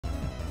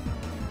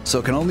So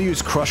it can only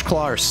use Crush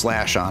Claw or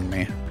Slash on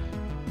me.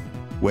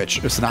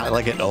 Which, it's not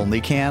like it only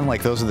can.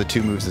 Like, those are the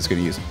two moves it's going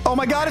to use. Oh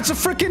my god, it's a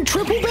freaking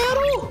triple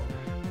battle!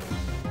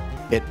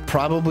 It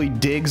probably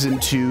digs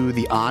into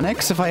the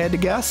Onyx, if I had to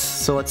guess.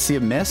 So let's see a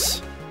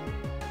miss.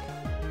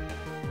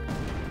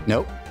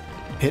 Nope.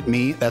 Hit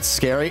me. That's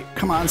scary.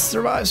 Come on,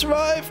 survive,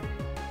 survive.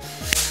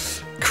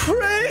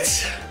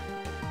 Crit!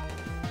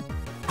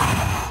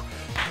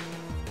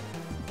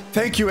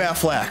 Thank you,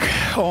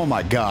 Affleck. Oh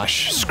my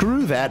gosh.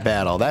 Screw that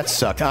battle. That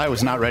sucked. I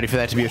was not ready for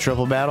that to be a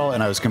triple battle,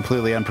 and I was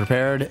completely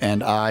unprepared,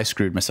 and I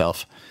screwed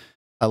myself.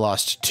 I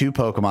lost 2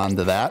 Pokemon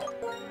to that.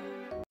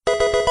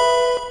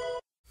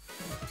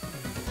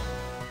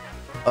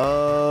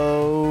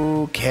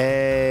 Okay.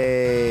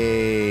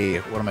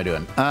 What am I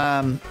doing?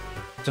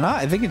 So now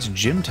I think it's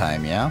gym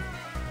time, yeah?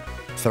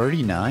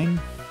 39?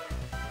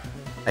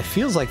 It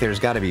feels like there's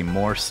got to be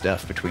more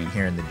stuff between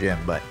here and the gym,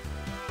 but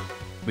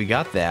we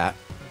got that.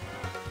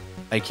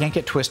 I can't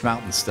get Twist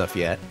Mountain stuff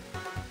yet.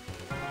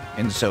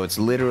 And so it's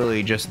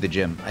literally just the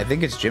gym. I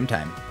think it's gym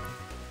time.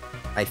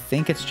 I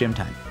think it's gym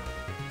time.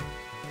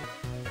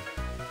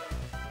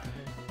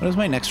 What is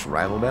my next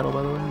rival battle,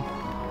 by the way?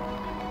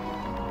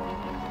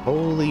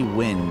 Holy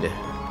wind.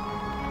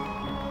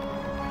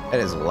 That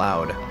is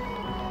loud.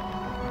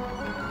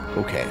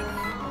 Okay.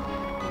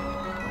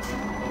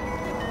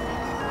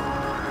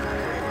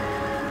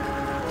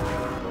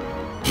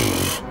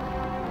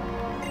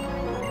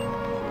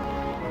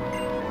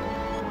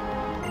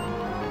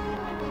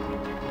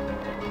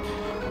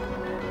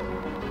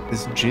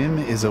 This gym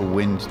is a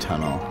wind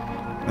tunnel.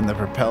 When the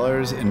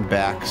propellers and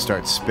back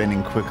start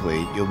spinning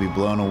quickly, you'll be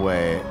blown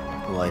away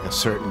like a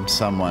certain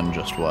someone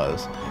just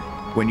was.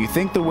 When you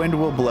think the wind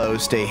will blow,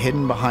 stay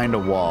hidden behind a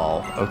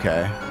wall,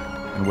 okay,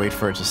 and wait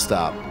for it to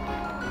stop.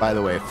 By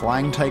the way,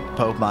 flying-type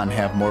Pokemon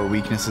have more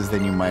weaknesses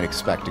than you might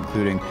expect,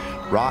 including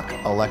rock,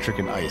 electric,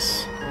 and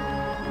ice.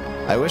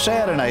 I wish I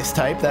had an ice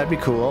type, that'd be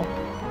cool.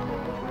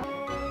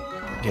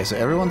 Okay, so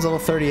everyone's level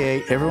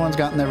 38, everyone's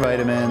gotten their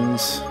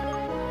vitamins.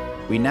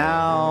 We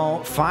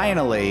now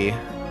finally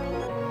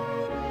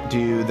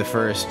do the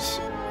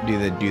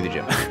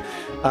gym.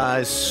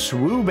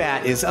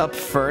 Swoobat is up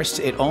first.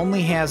 It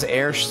only has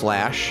Air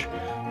Slash.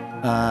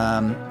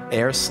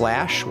 Air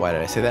Slash. Why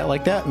did I say that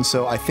like that? And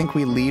so I think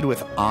we lead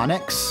with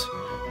Onyx.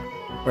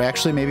 Or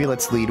actually, maybe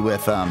let's lead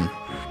with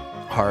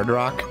Hard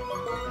Rock,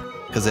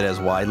 because it has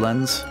Wide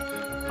Lens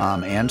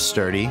and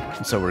Sturdy.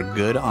 And so we're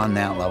good on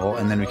that level.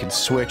 And then we can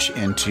switch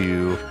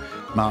into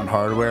Mountain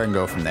Hardware and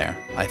go from there.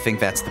 I think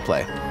that's the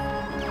play.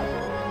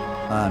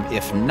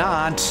 If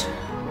not,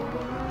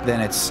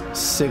 then it's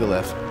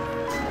Sigilyph.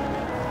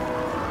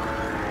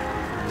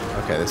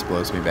 Okay, this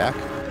blows me back.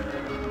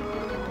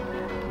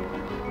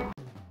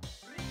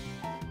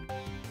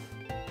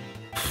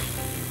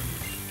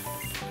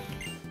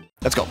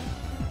 Let's go.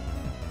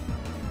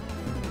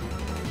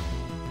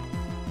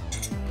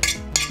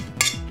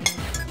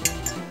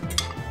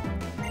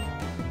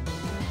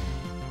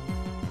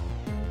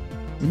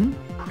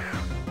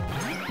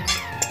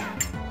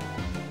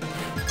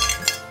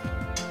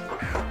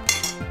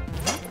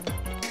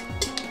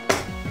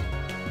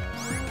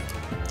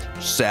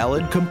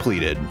 Salad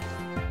completed.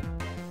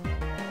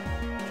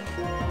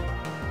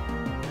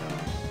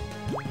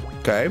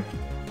 Okay.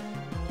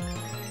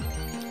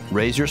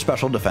 Raise your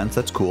special defense.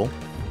 That's cool.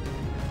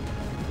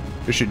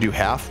 We should do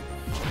half.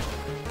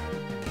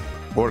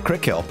 Or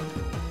crit kill.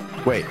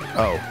 Wait.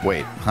 Oh,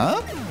 wait.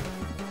 Huh?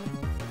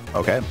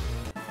 Okay.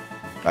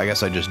 I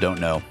guess I just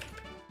don't know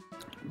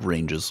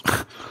ranges.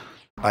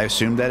 I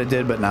assumed that it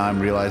did, but now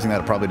I'm realizing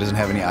that it probably doesn't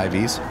have any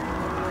IVs.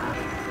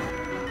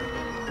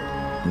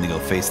 I'm gonna go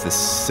face this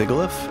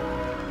Sigilyph.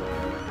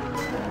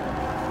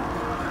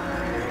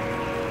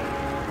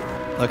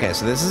 Okay,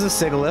 so this is a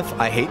Sigilyph.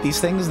 I hate these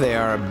things. They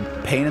are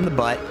a pain in the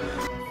butt.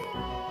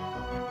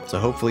 So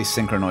hopefully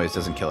Synchronoise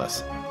doesn't kill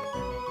us.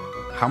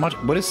 How much?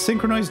 What does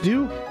Synchronoise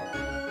do?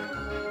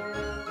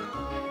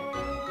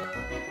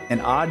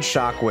 An odd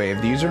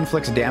shockwave. The user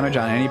inflicts damage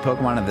on any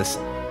Pokemon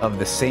of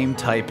the same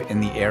type in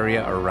the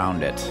area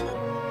around it.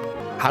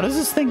 How does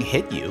this thing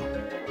hit you?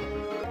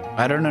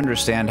 I don't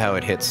understand how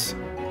it hits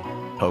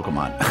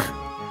Pokemon.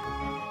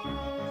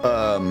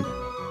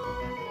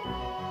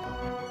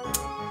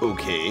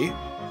 Okay.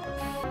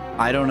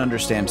 I don't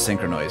understand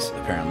Synchronoise,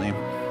 apparently.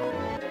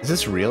 Is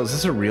this real? Is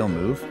this a real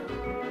move?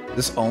 Does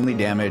this only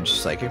damage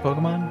psychic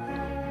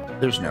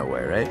Pokemon? There's no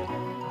way, right?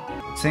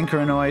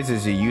 Synchronoise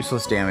is a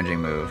useless damaging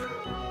move.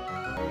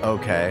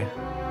 Okay.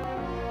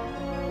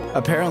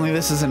 Apparently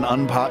this is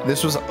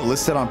this was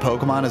listed on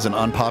Pokemon as an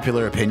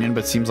unpopular opinion,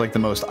 but seems like the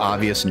most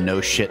obvious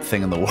no shit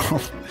thing in the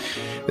world.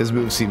 This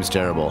move seems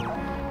terrible.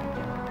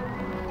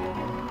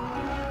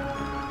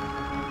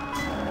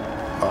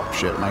 Oh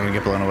shit, am I gonna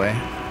get blown away?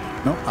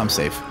 Nope, I'm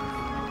safe.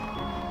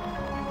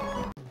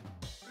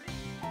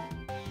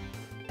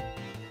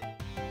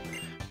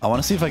 I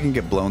want to see if I can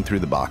get blown through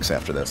the box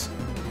after this,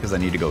 because I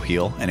need to go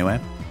heal anyway.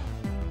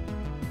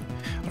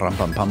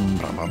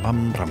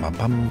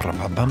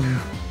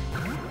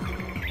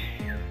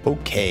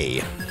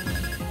 Okay.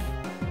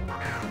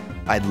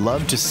 I'd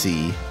love to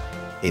see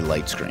a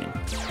light screen.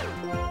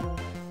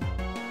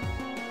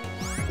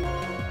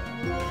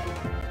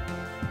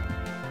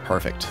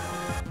 Perfect.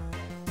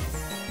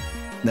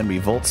 Then we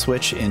volt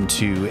switch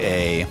into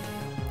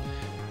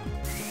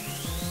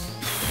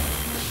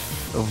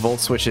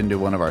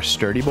one of our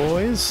sturdy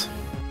boys.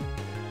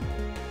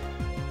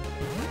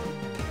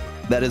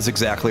 That is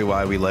exactly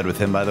why we led with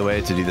him, by the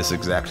way, to do this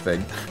exact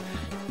thing.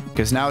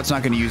 Because now it's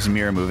not going to use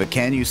mirror move. It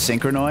can use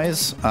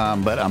synchronize,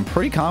 but I'm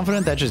pretty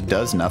confident that just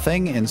does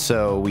nothing, and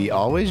so we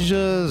always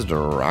just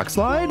rock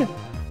slide?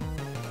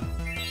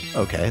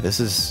 Okay, this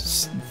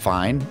is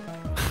fine.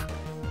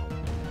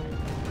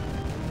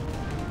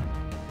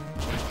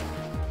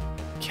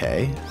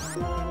 Okay.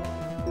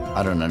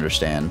 I don't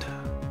understand.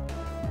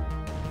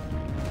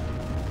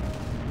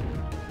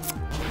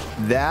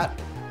 That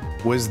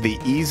was the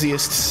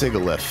easiest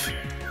Sigilyph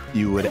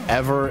you would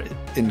ever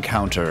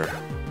encounter.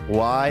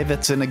 Why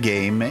that's in a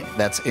game,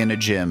 that's in a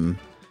gym,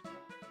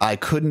 I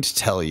couldn't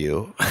tell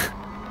you.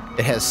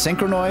 It has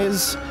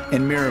synchronize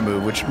and mirror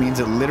move, which means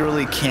it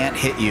literally can't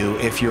hit you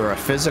if you're a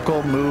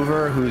physical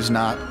mover who's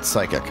not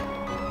psychic.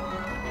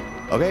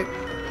 Okay.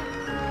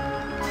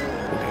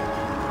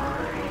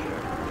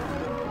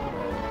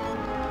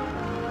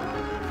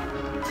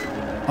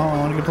 Oh, I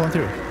want to get blown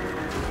through.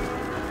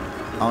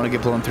 I want to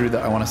get blown through.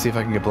 I want to see if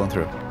I can get blown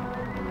through.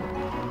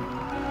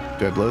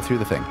 Do I blow through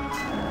the thing?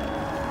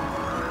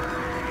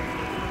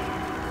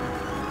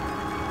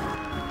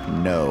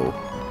 No.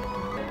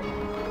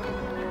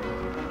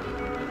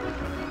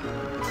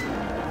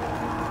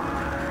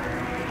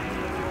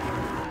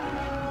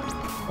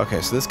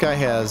 Okay, so this guy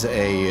has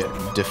a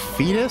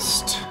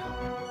defeatist.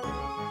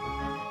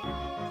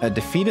 A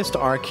defeatist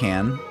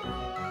Arcan.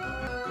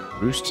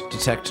 Roost,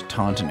 detect,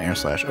 taunt, and air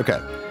slash. Okay.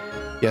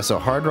 Yeah, so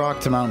hard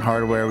rock to mount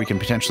hardware. We can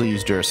potentially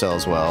use Duracell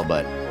as well,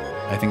 but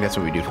I think that's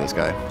what we do for this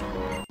guy.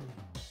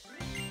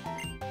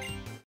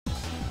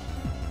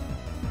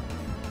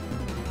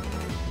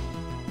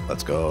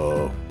 Let's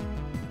go.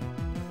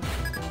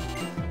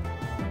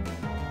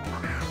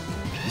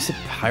 You said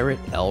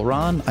Pirate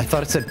Elron? I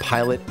thought it said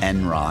Pilot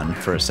Enron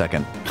for a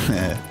second.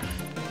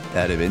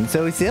 That'd have been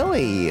so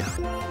silly.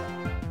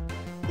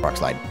 Rock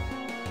slide.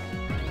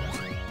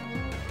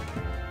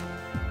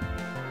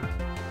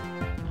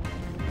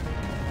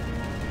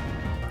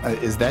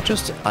 Is that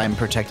just I'm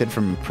protected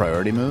from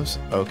priority moves?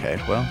 Okay,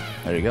 well,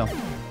 there you go.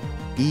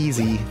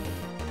 Easy.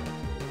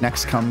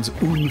 Next comes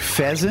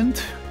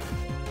Unpheasant.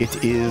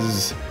 It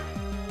is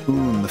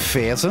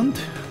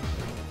Unpheasant.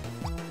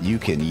 You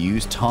can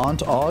use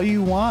taunt all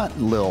you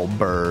want, lil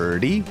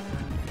birdie.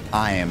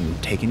 I am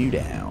taking you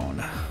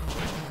down.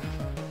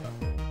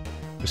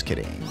 Just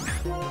kidding.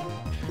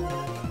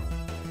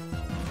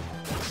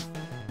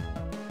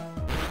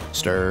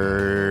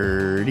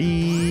 Sturdy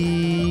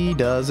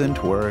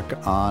doesn't work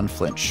on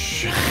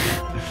flinch.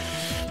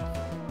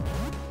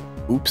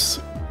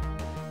 Oops.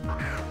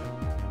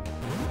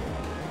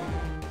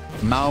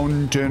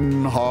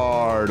 Mountain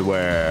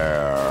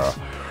hardware.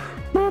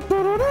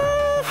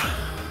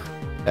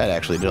 That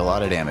actually did a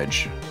lot of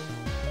damage.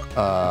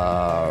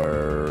 Rock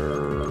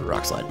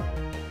slide.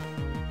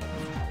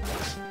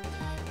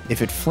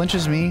 If it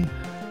flinches me,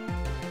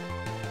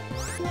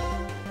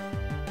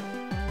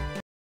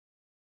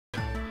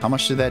 how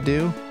much did that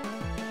do?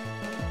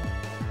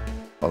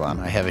 Hold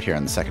on, I have it here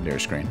on the secondary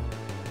screen.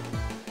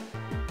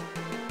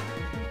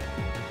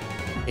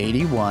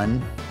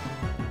 81.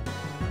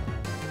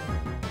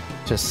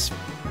 Just,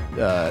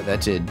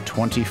 that did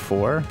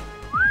 24.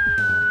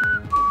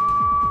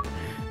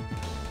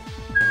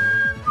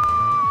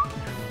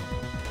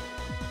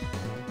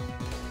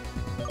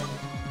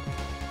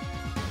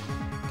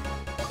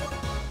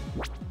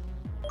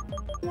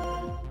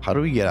 How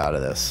do we get out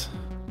of this?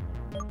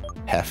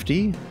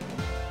 Hefty?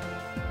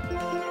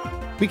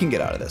 We can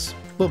get out of this.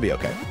 We'll be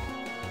okay.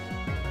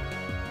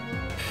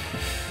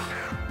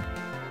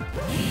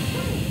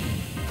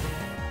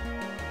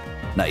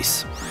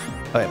 Nice.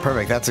 Okay,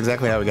 perfect. That's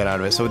exactly how we got out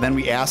of it. So then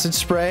we acid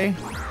spray.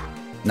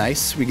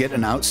 Nice. We get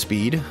an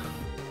outspeed.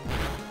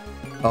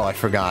 Oh, I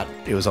forgot.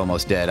 It was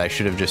almost dead. I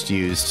should have just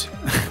used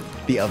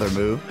the other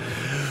move.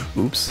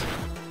 Oops.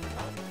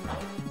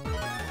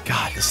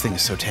 God, this thing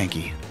is so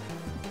tanky.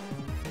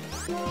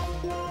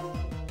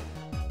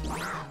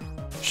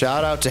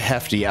 Shout out to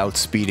Hefty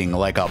outspeeding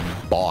like a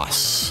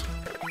boss.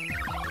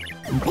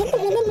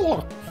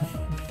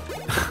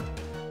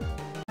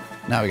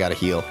 Now we gotta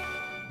heal.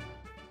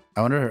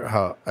 I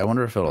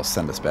wonder if it'll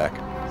send us back.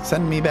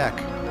 Send me back.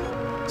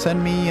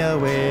 Send me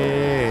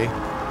away.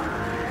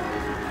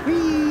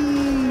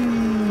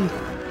 Whee!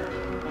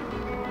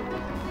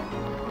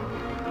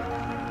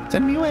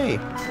 Send me away.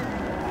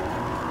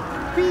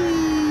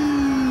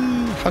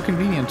 Whee! How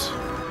convenient.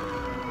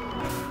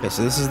 Okay,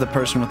 so this is the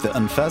person with the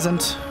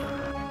unpheasant.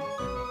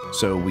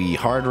 So we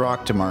hard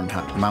rock to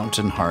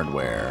mountain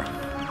hardware.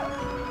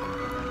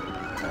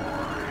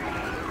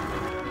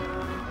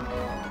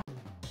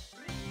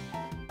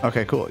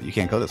 Okay, cool. You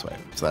can't go this way.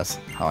 So that's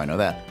how I know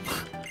that.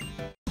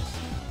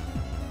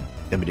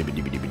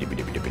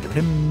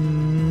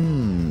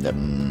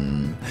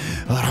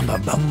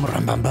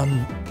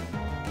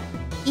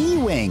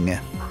 E-Wing.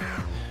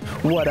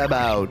 What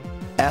about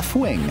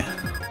F-Wing?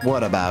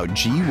 What about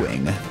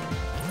G-Wing?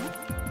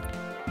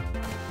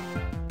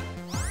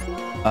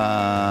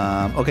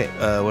 Okay,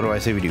 what do I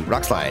say we do?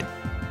 Rock slide.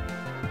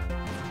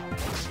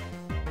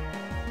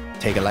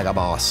 Take it like a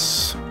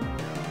boss.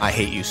 I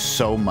hate you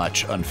so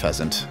much,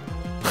 Unpheasant.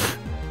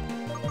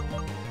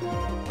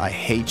 I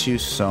hate you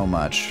so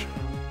much.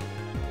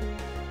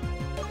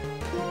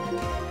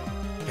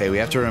 Okay, we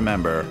have to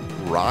remember,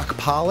 rock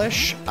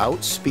polish,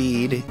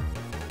 outspeed,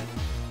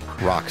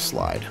 rock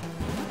slide.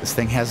 This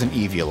thing has an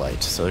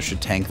Eviolite, so it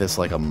should tank this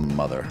like a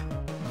mother.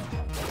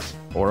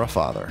 Or a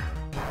father.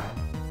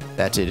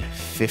 That did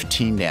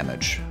 15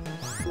 damage.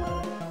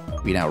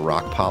 We now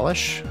rock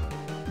polish.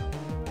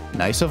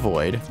 Nice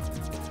avoid.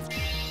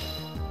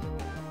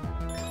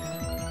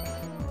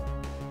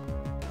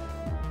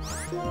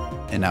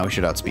 And now we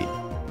should outspeed.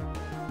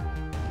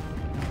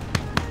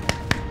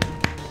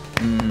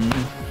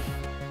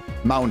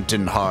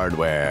 Mountain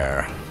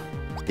hardware.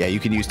 Yeah, you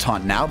can use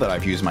taunt now that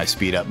I've used my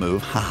speed up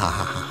move. Ha ha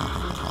ha ha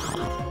ha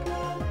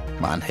ha.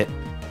 Come on, hit.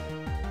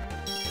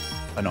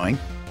 Annoying.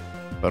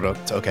 But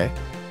it's okay.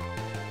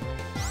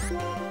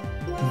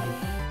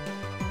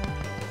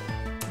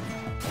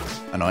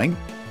 Annoying.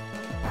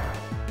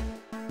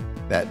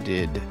 That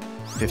did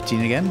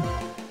 15 again.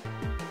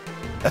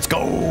 Let's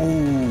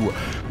go!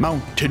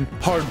 Mountain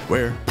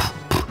hardware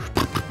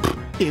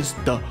is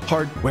the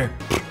hardware.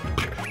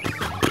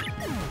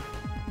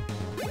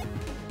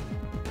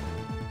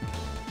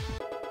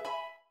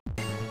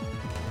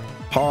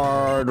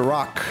 Hard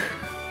rock.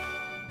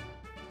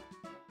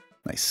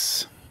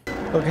 Nice.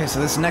 Okay, so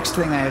this next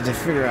thing I have to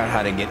figure out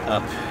how to get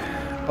up.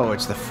 Oh,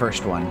 it's the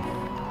first one.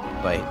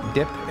 Like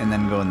dip and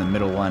then go in the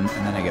middle one,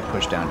 and then I get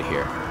pushed down to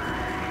here.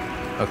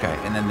 Okay,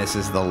 and then this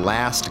is the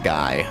last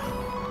guy.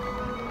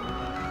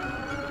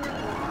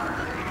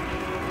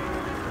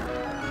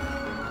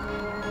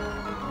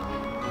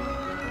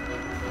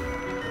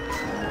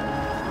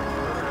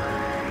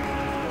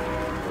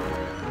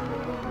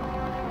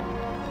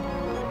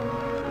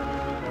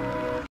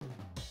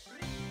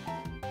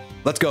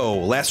 Let's go,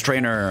 last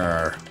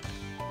trainer.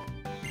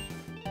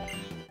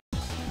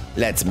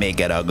 Let's make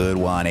it a good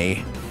one,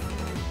 eh?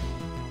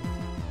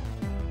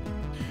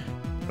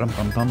 Bum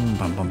bum bum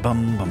bum bum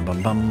bum bum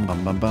bum bum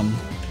bum bum bum.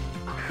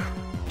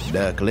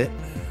 Ducklet.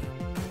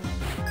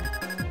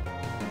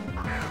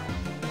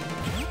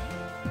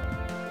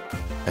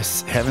 I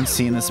haven't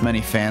seen this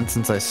many fans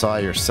since I saw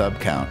your sub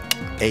count.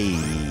 Hey,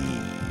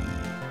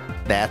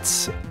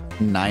 that's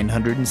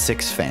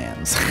 906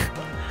 fans.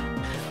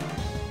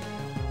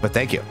 But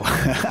thank you,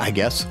 I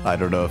guess. I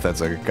don't know if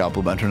that's a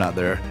compliment or not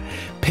there.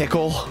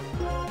 Pickle.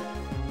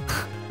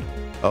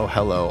 Oh,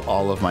 hello,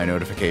 all of my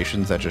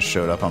notifications that just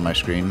showed up on my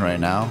screen right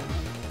now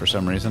for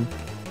some reason.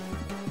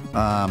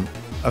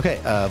 Okay,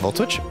 Volt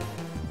Switch.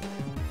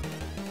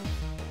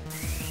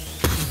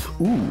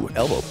 Ooh,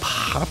 elbow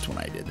popped when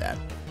I did that.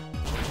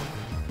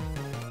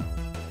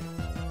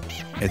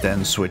 It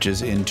then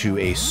switches into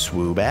a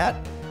Swoobat,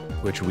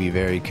 which we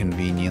very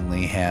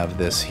conveniently have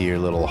this here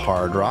little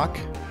hard rock.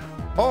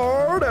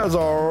 Hard as a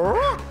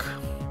rock!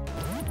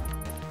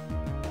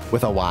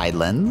 With a wide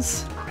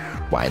lens.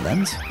 Wide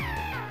lens.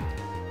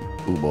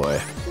 Oh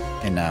boy.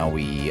 And now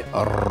we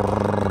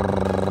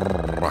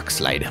rock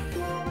slide.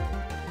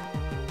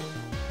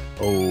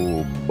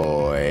 Oh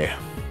boy.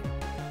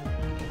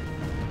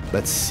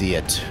 Let's see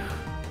it.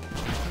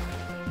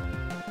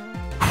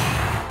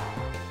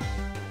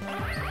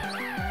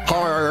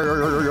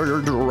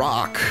 Hard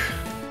rock.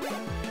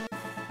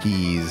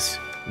 He's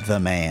the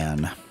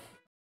man.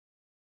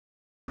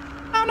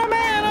 I'm the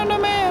man, I'm the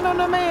man, I'm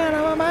the man,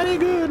 I'm a mighty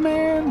good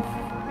man.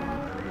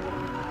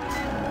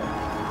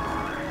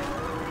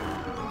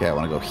 Okay, I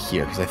want to go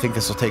here, because I think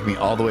this will take me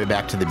all the way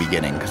back to the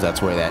beginning, because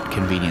that's where that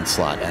convenient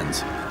slot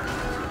ends.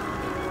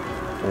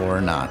 Or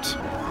not.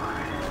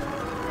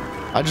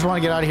 I just want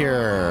to get out of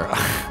here.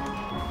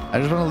 I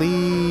just want to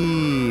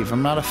leave.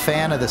 I'm not a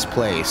fan of this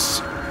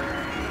place.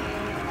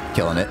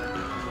 Killing it.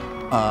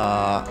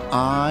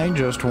 I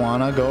just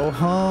want to go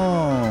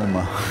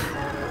home.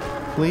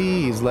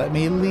 Please let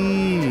me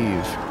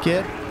leave.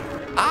 Get...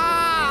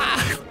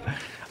 Ah!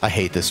 I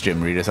hate this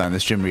gym redesign.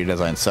 This gym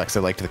redesign sucks. I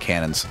liked the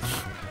cannons.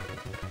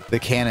 The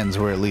cannons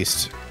were at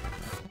least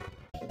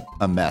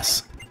a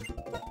mess.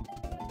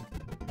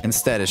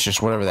 Instead, it's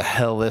just whatever the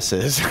hell this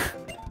is.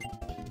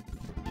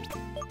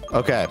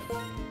 Okay.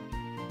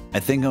 I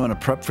think I'm going to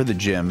prep for the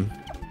gym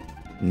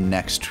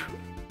next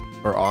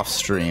or off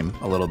stream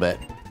a little bit.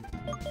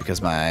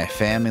 Because my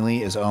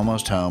family is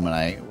almost home and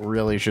I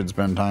really should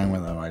spend time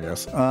with them, I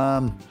guess.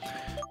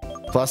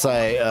 Plus,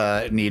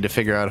 I need to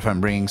figure out if I'm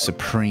bringing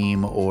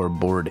Supreme or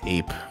Bored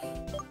Ape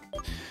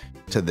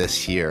to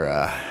this here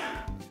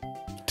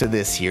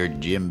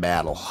gym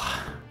battle,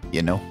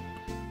 you know?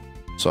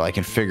 So I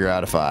can figure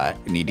out if I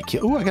need to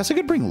kill... Ooh, I guess I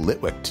could bring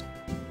Litwick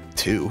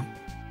too.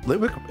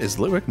 Is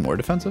Litwick more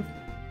defensive?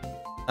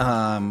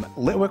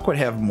 Litwick would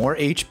have more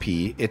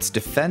HP. Its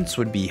defense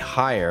would be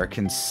higher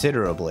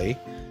considerably.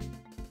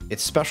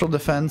 Its special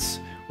defense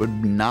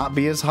would not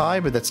be as high,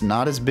 but that's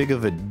not as big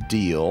of a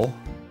deal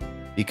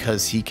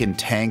because he can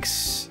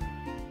tanks.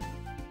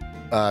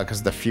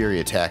 Because the Fury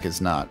attack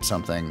is not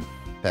something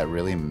that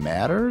really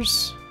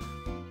matters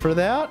for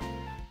that.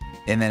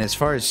 And then as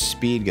far as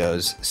speed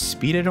goes,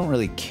 speed I don't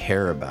really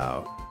care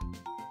about.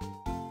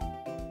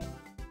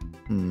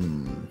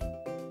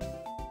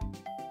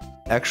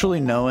 Actually,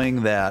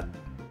 knowing that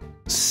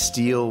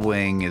Steel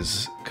Wing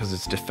is, because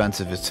it's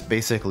defensive, it's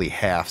basically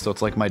half. So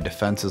it's like my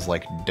defense is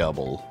like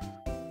double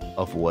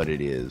of what it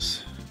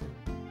is.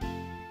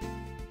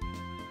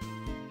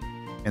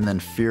 And then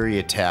Fury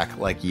attack,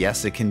 like,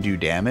 yes, it can do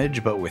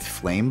damage, but with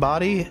Flame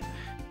Body,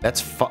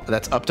 that's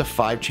up to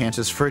 5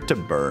 chances for it to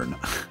burn.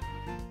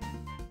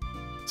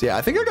 So yeah,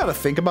 I think I gotta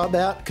think about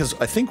that, because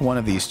I think one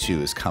of these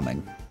two is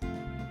coming.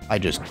 I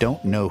just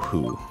don't know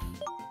who.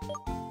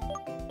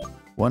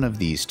 One of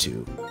these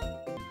two.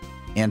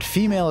 And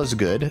female is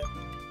good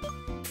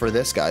for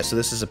this guy, so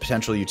this is a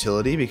potential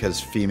utility,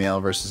 because female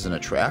versus an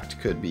attract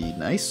could be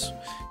nice.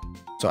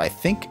 So I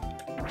think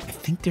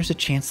there's a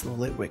chance the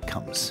Litwick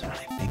comes. I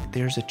think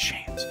there's a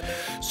chance.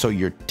 So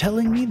you're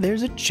telling me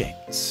there's a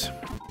chance.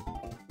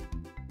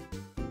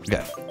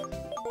 Okay.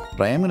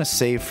 But I am going to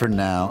save for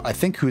now. I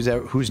think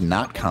who's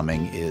not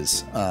coming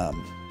is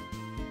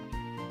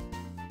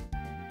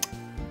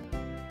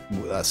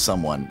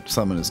someone.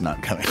 Someone is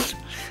not coming.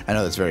 I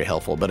know that's very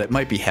helpful, but it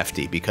might be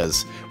Hefty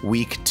because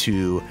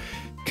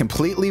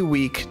completely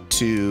weak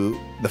to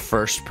the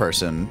first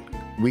person,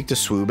 weak to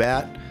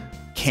Swoobat,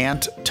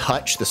 can't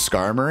touch the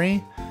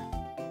Skarmory,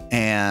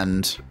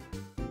 and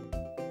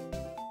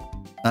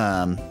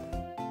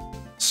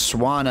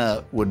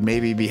Swanna would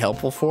maybe be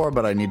helpful for,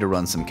 but I need to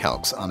run some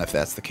calcs on if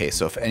that's the case.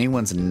 So if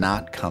anyone's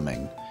not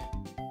coming,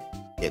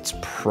 it's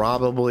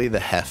probably the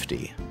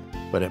Hefty,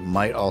 but it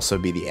might also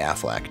be the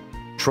Affleck.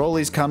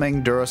 Trolley's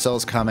coming,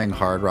 Duracell's coming,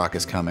 Hard Rock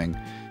is coming.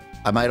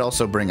 I might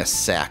also bring a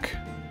Sack,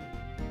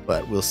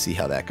 but we'll see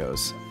how that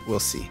goes. We'll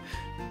see.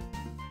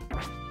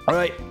 All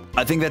right,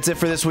 I think that's it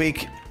for this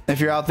week. If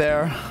you're out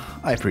there,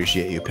 I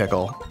appreciate you,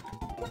 Pickle.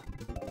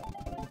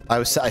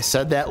 I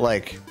said that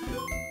like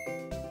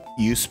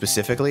you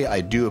specifically.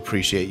 I do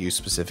appreciate you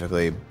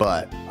specifically,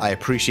 but I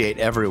appreciate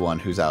everyone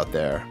who's out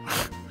there.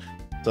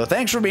 So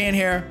thanks for being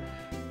here.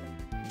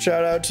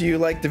 Shout out to you.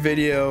 Like the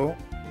video.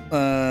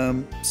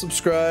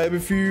 Subscribe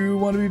if you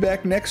want to be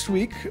back next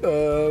week.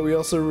 We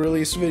also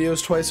release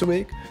videos twice a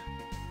week.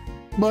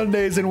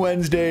 Mondays and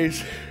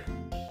Wednesdays.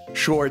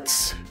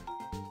 Shorts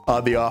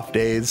on the off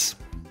days.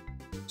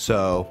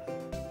 So,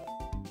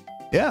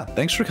 yeah,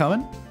 thanks for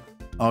coming.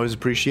 Always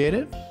appreciate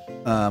it.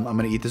 I'm going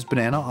to eat this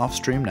banana off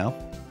stream now.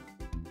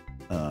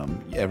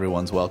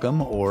 Everyone's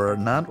welcome or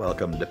not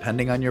welcome,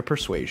 depending on your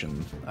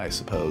persuasion, I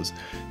suppose.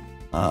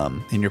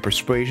 And your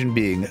persuasion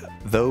being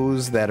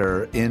those that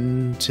are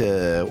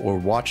into or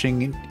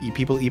watching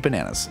people eat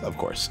bananas, of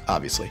course,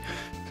 obviously.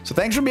 So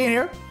thanks for being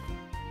here.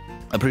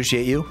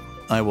 Appreciate you.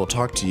 I will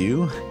talk to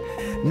you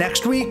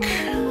next week.